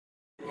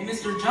In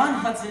Mr. John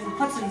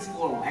Hudson's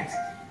floor wax,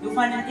 you'll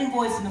find an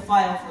invoice in the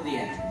file for the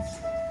entrance.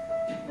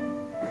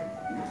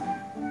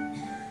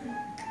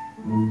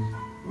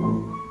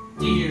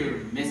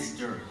 Dear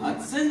Mr.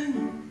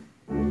 Hudson,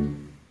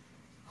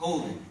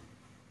 Colon,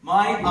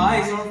 my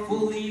eyes are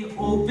fully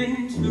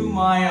open to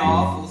my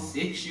awful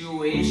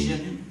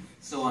situation,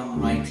 so I'm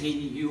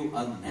writing you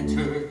a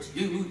letter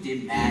to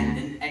demand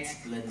an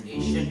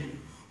explanation.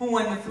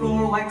 When the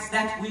floor wax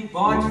that we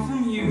bought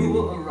from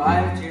you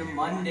arrived here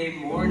Monday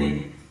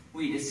morning,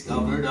 we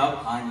discovered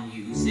upon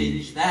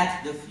usage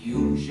that the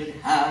fume should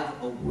have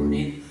a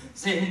warning.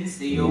 Since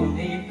the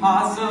only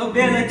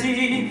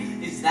possibility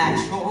is that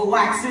your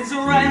wax is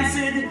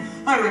rancid,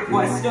 I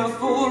request a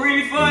full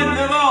refund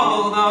of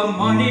all the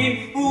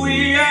money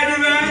we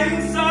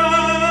advanced.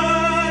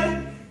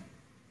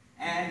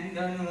 And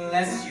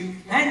unless you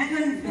can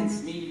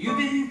convince me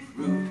you've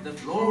improved the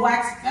floor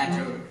wax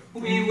better,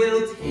 we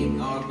will take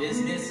our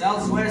business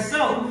elsewhere.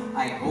 So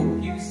I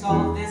hope you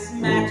solve this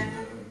matter.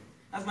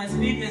 How's my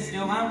speed, Miss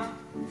Stillmount?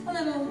 A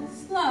little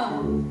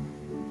slow,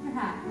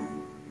 perhaps.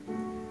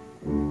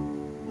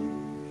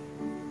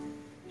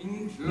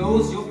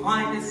 Enclosed you'll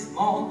find a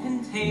small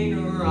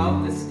container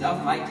of the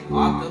stuff I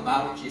talk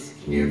about. Just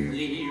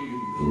carefully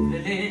remove the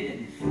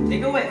lid and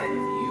take a whiff if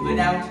you've a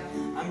doubt.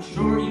 I'm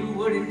sure you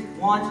wouldn't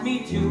want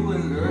me to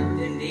alert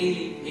the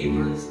daily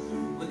papers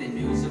with the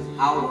news of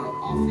how our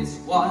office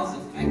was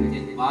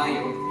affected by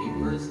your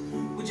papers,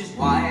 which is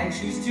why I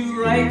choose to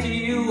write to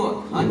you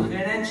a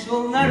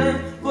confidential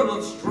letter full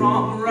of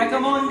strong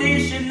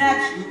recommendation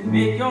that you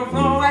make your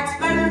floor wax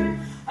better.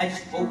 I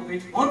just hope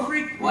it won't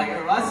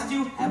require us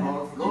to have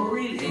our floor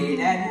relaid,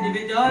 and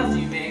if it does,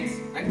 you may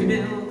expect a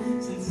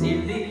bill.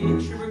 Sincerely,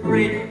 Sugar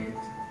Grader.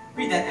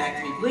 Read that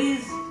back to me,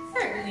 please.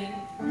 Certainly.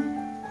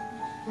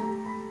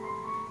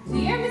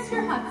 Dear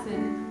Mr.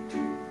 Hudson,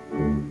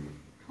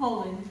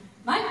 colon,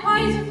 my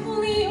eyes are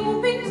fully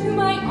open to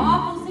my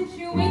awful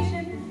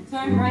situation, so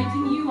I'm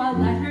writing you a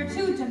letter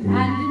to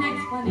demand an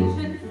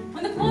explanation.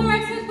 When the floor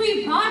wax that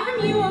we bought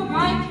from you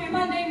arrived here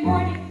Monday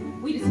morning,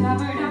 we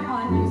discovered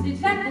upon usage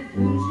that the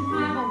fume should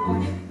have a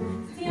warning.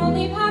 The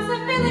only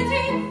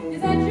possibility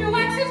is that your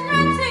wax is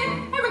rancid.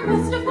 I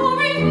request a full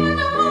refund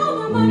of all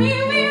the money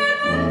we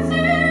advanced.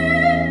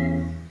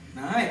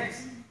 Nice.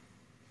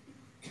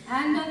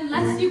 And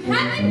unless you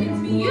can convince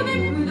me you've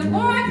improved the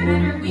floor wax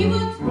better, we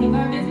will take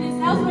our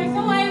business elsewhere.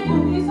 So I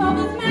hope you solve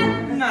this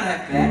matter. Not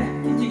that bad.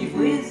 Continue,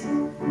 please.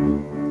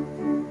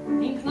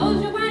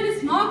 Enclosed you'll find a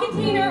small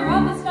container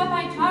of the stuff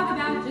I talk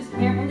about. Just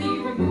carefully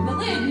remove the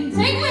lid and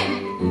take a whiff.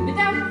 Keep it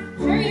down.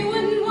 Sure you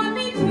wouldn't want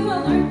me to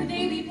alert the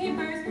daily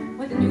papers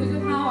with the news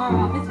of how our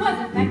office was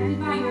affected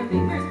by your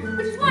vapors,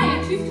 which is why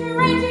I choose to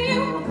write to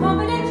you a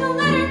confidential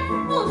letter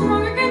full of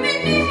strong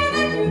recommendation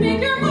that you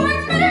make your floor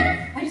wax better.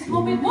 I just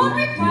hope it won't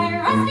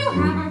require us to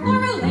have our floor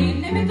relayed,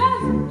 and if it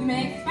does, you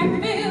may expect a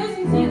bill.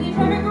 Sincerely,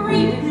 Trevor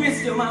Graydon. Miss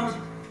Stillmount,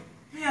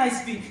 may I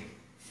speak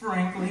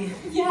frankly?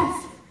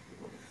 Yes.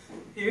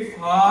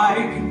 If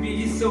I could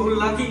be so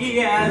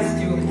lucky as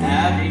to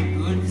have a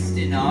good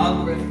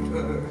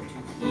stenographer to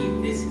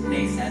keep this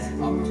place as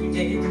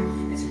up-to-date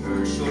as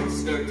her short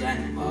skirt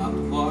and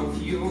bobbed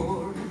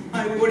coiffure,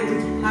 I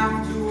wouldn't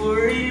have to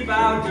worry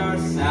about our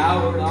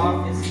sour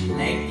office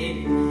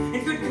blanket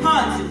and could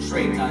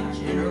concentrate on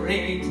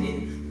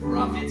generating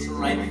profits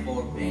ripe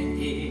for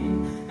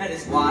banking. That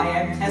is why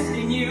I'm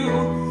testing you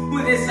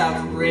with this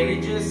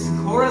outrageous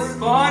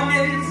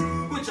correspondence,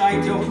 which I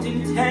don't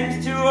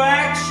intend to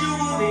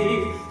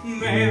actually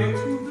mail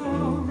to the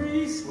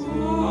respondents.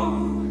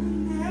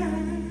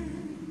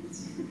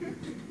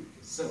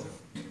 So,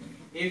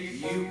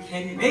 if you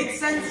can make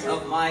sense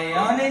of my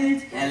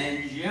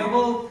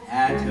unintelligible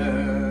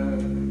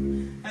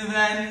pattern,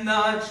 then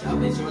the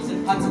job is yours,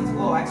 and Hudson's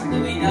floor wax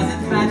really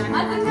doesn't matter.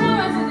 Hudson's floor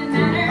wax doesn't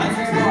matter.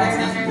 Hudson's floor wax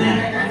doesn't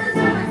matter.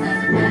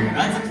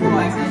 Hudson's floor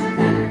wax doesn't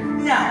matter.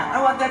 Now,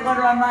 I want that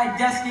letter on my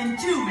desk in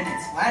 2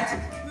 minutes flat.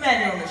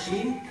 Manual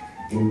machine.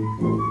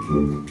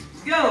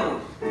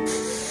 Go!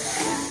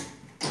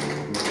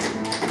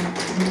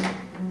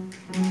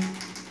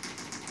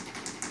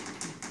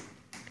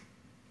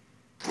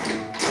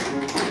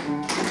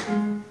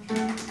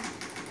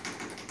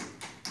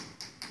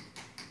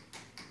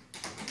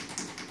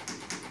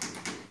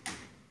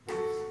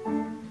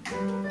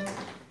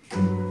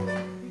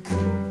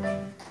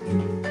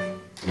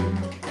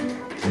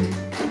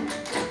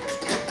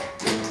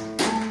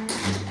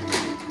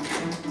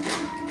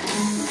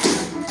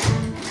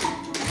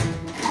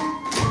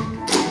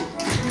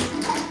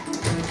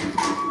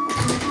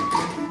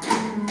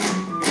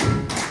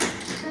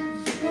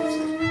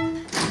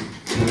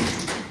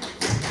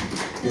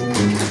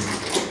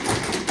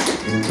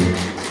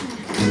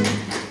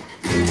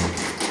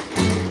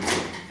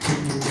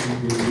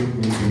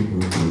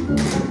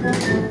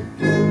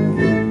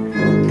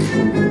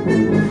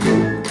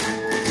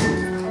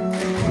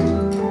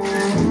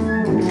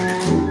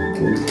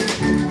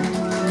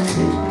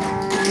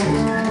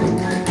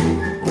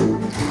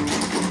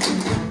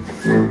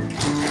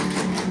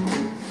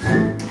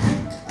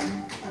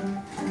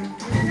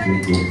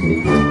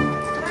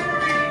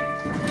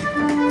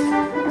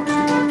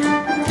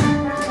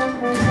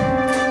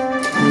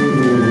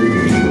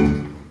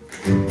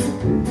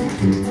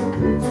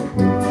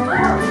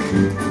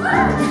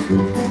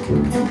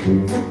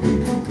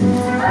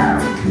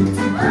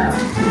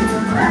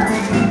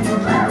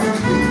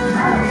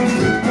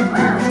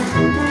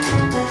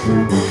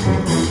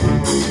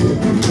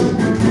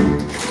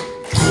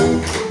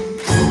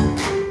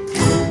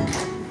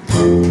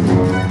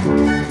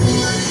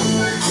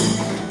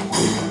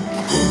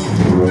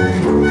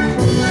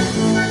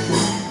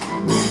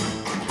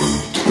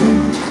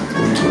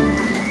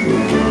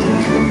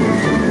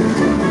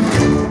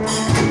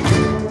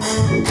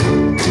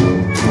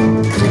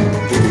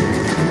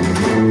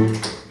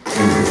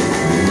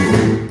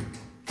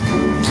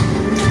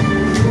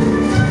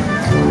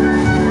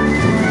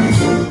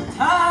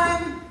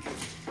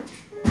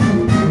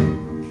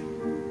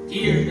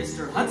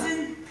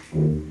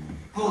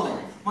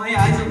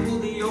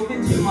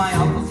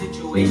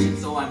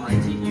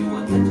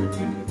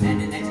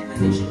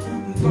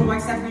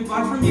 throwbacks that we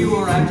bought from you,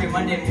 or after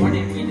Monday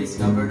morning we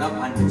discovered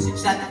upon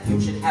usage that the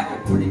fume should have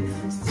a warning.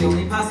 Since the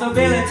only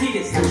possibility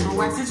is sexual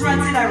wax is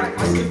rented, I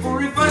requested for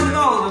refund of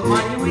all the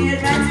money we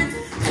advanced.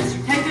 As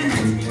you can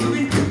convince me to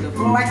include the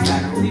throwbacks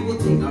matter, we will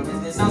take our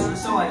business elsewhere,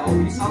 so I hope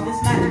you solve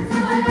this matter.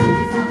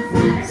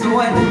 So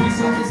I hope you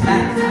solve this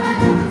matter.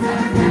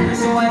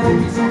 So I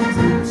hope you solve this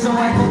matter. So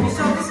I hope you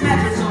solve this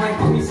matter. So I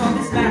hope you solve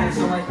this matter.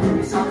 So I hope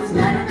you solve this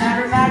matter.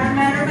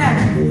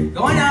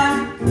 Going on.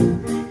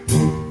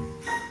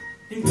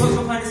 Enclosed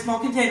you'll find a small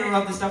container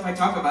of the stuff I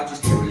talk about.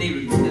 Just carefully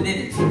remove the lid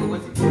and take a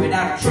whiff and throw it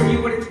out. I'm sure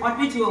you wouldn't want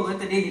me to alert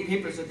the daily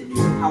papers with the news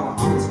of how our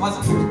office was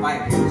affected by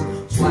abuse.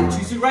 So I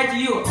choose to write to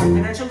you a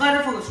confidential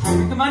letter full of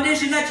strong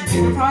recommendation that you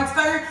make the products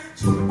better.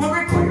 So it won't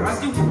require us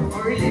to have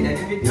or relay that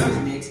if it does,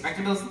 you may expect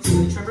a bill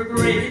sincerely Trevor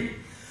Graded.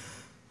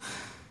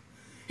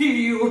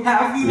 You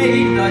have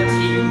made the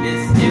team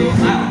is still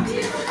out.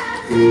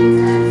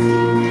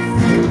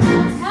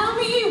 Tell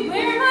me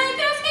where my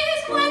desk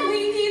is when we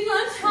need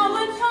lunch. How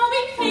much I'll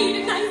be paid,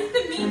 and nice to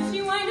meet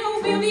you. I know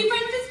we'll be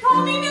friends. Just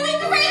call me Millie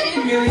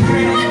Graded. Millie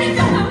Graded. Millie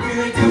Graded.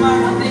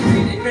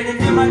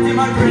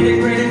 Millie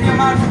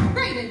Graded.